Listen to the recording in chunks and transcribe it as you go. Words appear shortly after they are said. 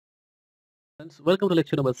Friends, welcome to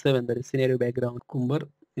lecture number 7, that is scenario background Kumbar.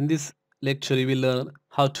 In this lecture you will learn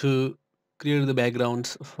how to create the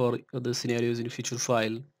backgrounds for the scenarios in feature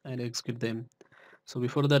file and execute them. So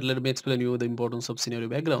before that, let me explain you the importance of scenario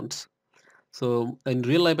backgrounds. So in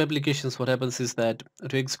real life applications, what happens is that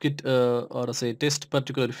to execute or say test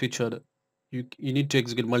particular feature, you need to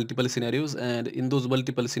execute multiple scenarios, and in those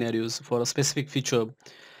multiple scenarios for a specific feature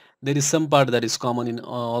there is some part that is common in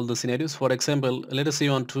all the scenarios. For example, let us say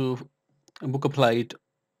you want to book a flight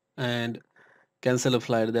and cancel a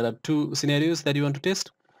flight. There are two scenarios that you want to test,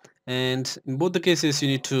 and in both the cases you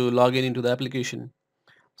need to log in into the application.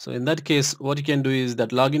 So in that case, what you can do is that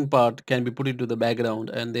login part can be put into the background,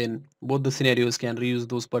 and then both the scenarios can reuse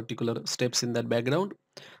those particular steps in that background.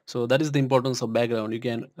 So that is the importance of background. You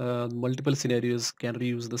can multiple scenarios can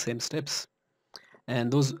reuse the same steps,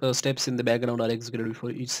 and those steps in the background are executed for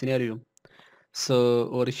each scenario. So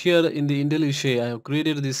over here in the IntelliJ, I have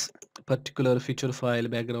created this particular feature file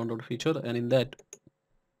background or feature, and in that,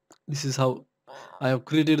 this is how I have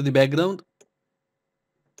created the background.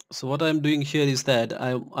 So what I'm doing here is that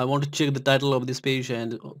I want to check the title of this page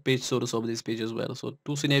and page source of this page as well. So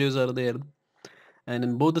two scenarios are there, and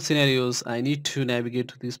in both the scenarios I need to navigate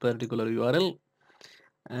to this particular URL,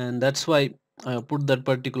 and that's why I have put that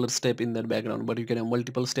particular step in that background. But you can have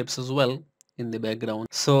multiple steps as well in the background.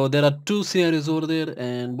 So there are two scenarios over there,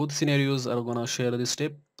 and both scenarios are gonna share this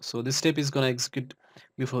step. So this step is gonna execute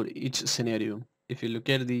before each scenario. If you look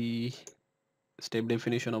at the step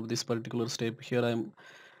definition of this particular step, here I'm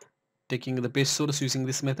taking the page source using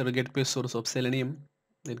this method get page source of Selenium,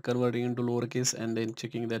 then converting into lowercase and then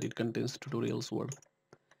checking that it contains tutorials word.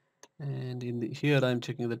 And here I'm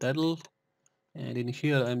checking the title, and in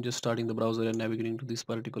here I'm just starting the browser and navigating to this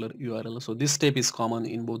particular URL. So this step is common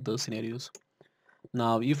in both the scenarios.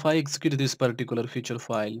 Now if I execute this particular feature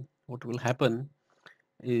file, what will happen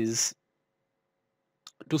is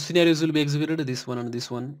two scenarios will be executed, this one and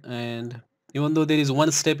this one, and even though there is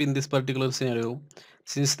one step in this particular scenario,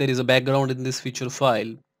 since there is a background in this feature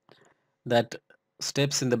file, that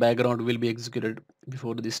steps in the background will be executed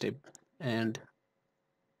before this step and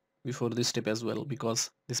before this step as well,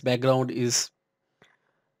 because this background is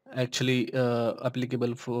actually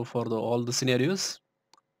applicable for all the scenarios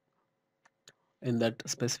in that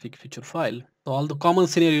specific feature file. So all the common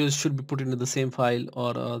scenarios should be put into the same file,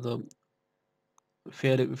 or the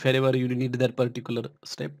wherever you need that particular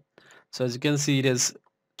step. So as you can see, it has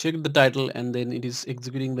checked the title and then it is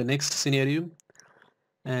executing the next scenario,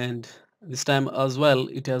 and this time as well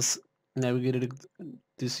it has navigated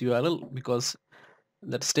this URL because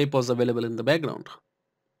that step was available in the background.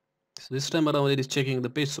 So this time around it is checking the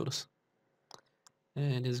page source,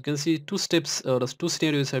 and as you can see, two steps or two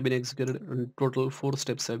scenarios have been executed. In total 4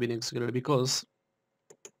 steps have been executed because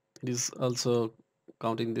it is also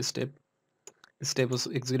counting this step. This step was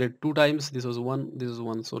executed 2 times, this was one, this is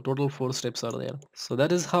one, so total 4 steps are there. So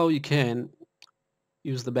that is how you can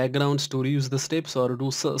use the backgrounds to reuse the steps or do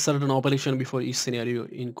certain operation before each scenario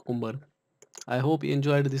in Cucumber. I hope you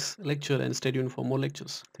enjoyed this lecture and stay tuned for more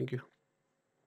lectures. Thank you.